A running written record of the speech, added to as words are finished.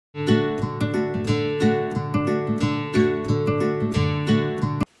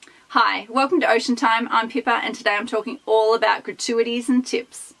Hi, welcome to Ocean Time. I'm Pippa and today I'm talking all about gratuities and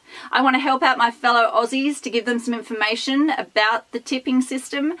tips. I want to help out my fellow Aussies to give them some information about the tipping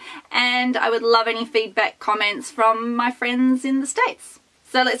system, and I would love any feedback, comments from my friends in the States.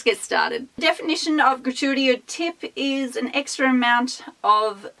 So let's get started. The definition of gratuity or tip is an extra amount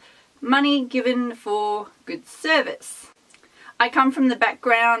of money given for good service. I come from the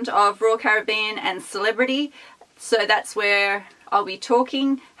background of Royal Caribbean and celebrity, so that's where I'll be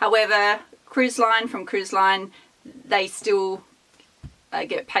talking. However, cruise line, they still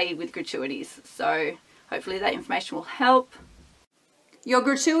get paid with gratuities. So hopefully that information will help. Your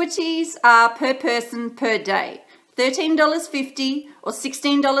gratuities are per person per day. $13.50 or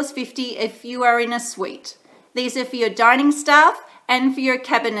 $16.50 if you are in a suite. These are for your dining staff and for your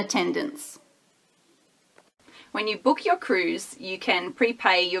cabin attendants. When you book your cruise, you can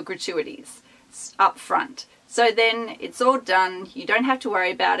prepay your gratuities up front. So then it's all done, you don't have to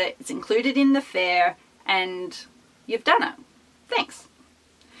worry about it, it's included in the fare and you've done it. Thanks.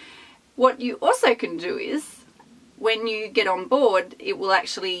 What you also can do is, when you get on board, it will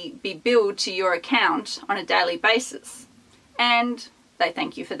actually be billed to your account on a daily basis. And they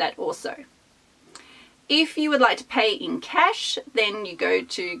thank you for that also. If you would like to pay in cash, then you go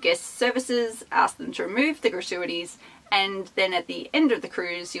to guest services, ask them to remove the gratuities, and then at the end of the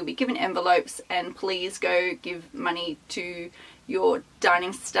cruise you'll be given envelopes, and please go give money to your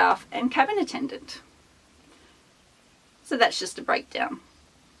dining staff and cabin attendant. So that's just a breakdown.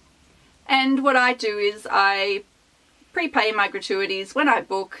 And what I do is I prepay my gratuities when I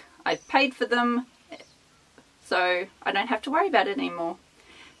book. I've paid for them, so I don't have to worry about it anymore.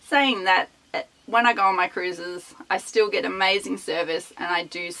 Saying that, when I go on my cruises, I still get amazing service and I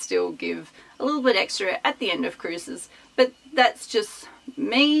do still give a little bit extra at the end of cruises. But that's just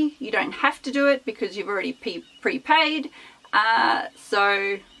me. You don't have to do it because you've already prepaid. But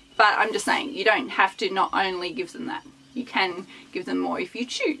I'm just saying, you don't have to not only give them that. You can give them more if you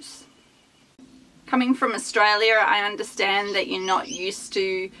choose. Coming from Australia, I understand that you're not used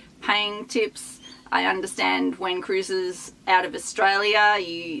to paying tips. I understand when cruises out of Australia,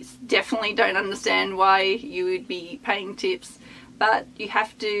 you definitely don't understand why you would be paying tips. But you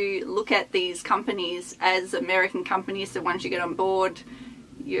have to look at these companies as American companies, so once you get on board,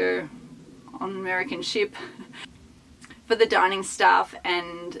 you're on an American ship. For the dining staff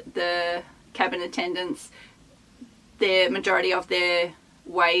and the cabin attendants, the majority of their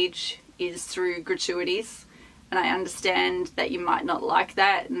wage is through gratuities. And I understand that you might not like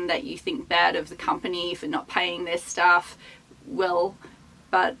that and that you think bad of the company for not paying their staff well,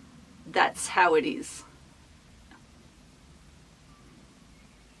 but that's how it is.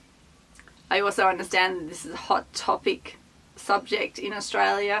 I also understand that this is a hot topic subject in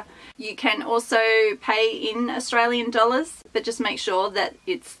Australia. You can also pay in Australian dollars, but just make sure that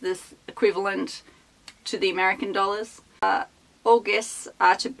it's this equivalent to the American dollars. All guests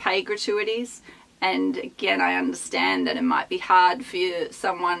are to pay gratuities. And again, I understand that it might be hard for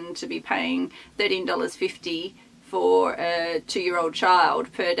someone to be paying $13.50 for a 2-year-old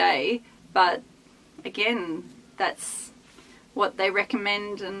child per day, but again, that's what they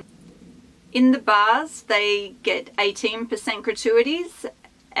recommend. And in the bars, they get 18% gratuities.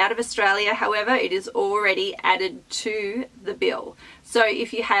 Out of Australia, however, it is already added to the bill. So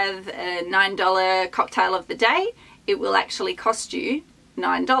if you have a $9 cocktail of the day, it will actually cost you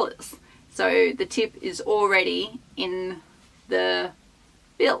 $9. So the tip is already in the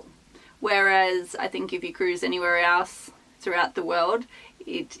bill. Whereas I think if you cruise anywhere else throughout the world,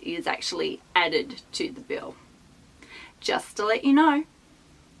 it is actually added to the bill. Just to let you know.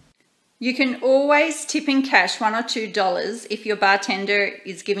 You can always tip in cash $1 or $2 if your bartender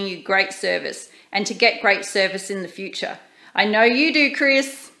is giving you great service, and to get great service in the future. I know you do,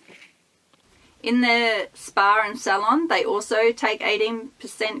 Chris. In the spa and salon, they also take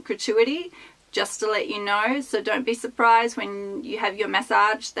 18% gratuity, just to let you know. So don't be surprised when you have your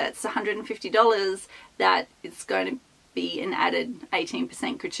massage that's $150 that it's going to be an added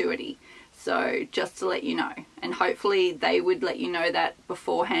 18% gratuity. So just to let you know. And hopefully they would let you know that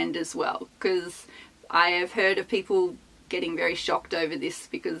beforehand as well, because I have heard of people getting very shocked over this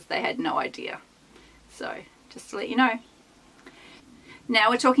because they had no idea. So just to let you know. Now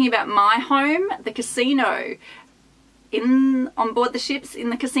we're talking about my home, the casino. On board the ships in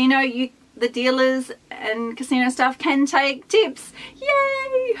the casino, the dealers and casino staff can take tips.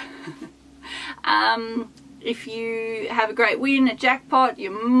 Yay! If you have a great win, a jackpot,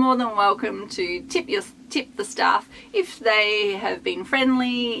 you're more than welcome to tip the staff if they have been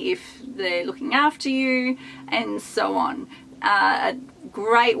friendly, if they're looking after you, and so on. A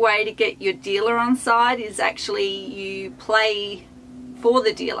great way to get your dealer on side is actually you play for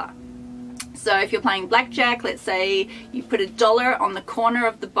the dealer. So if you're playing blackjack, let's say you put $1 on the corner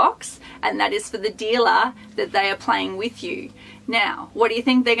of the box, and that is for the dealer that they are playing with you. Now, what do you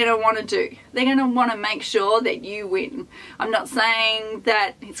think they're going to want to do? They're going to want to make sure that you win. I'm not saying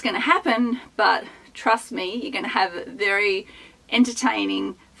that it's going to happen, but trust me, you're going to have a very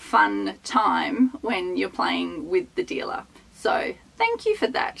entertaining, fun time when you're playing with the dealer. So thank you for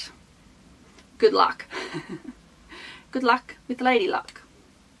that. Good luck. Good luck with lady luck.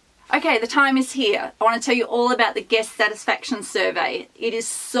 Okay, the time is here. I want to tell you all about the guest satisfaction survey. It is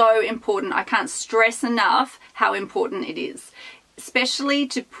so important. I can't stress enough how important it is, especially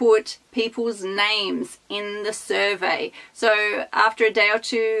to put people's names in the survey. So after a day or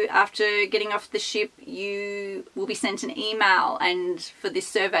two after getting off the ship, you will be sent an email, and for this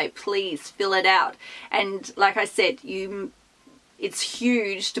survey, please fill it out. And like I said, it's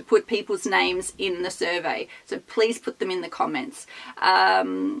huge to put people's names in the survey, so please put them in the comments.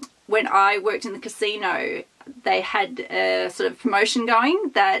 When I worked in the casino, they had a sort of promotion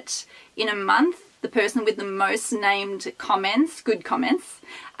going that in a month, the person with the most named comments, good comments,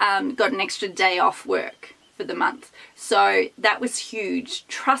 got an extra day off work for the month. So that was huge.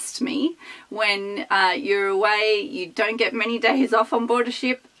 Trust me, when you're away, you don't get many days off on board a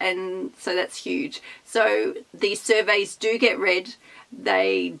ship, and so that's huge. So these surveys do get read.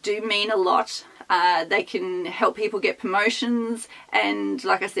 They do mean a lot. They can help people get promotions and,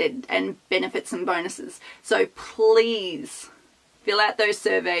 like I said, and benefits and bonuses. So please fill out those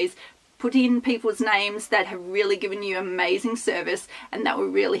surveys. Put in people's names that have really given you amazing service, and that will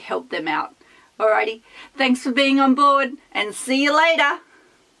really help them out. Alrighty, thanks for being on board, and see you later.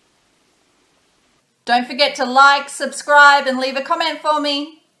 Don't forget to like, subscribe, and leave a comment for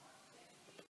me.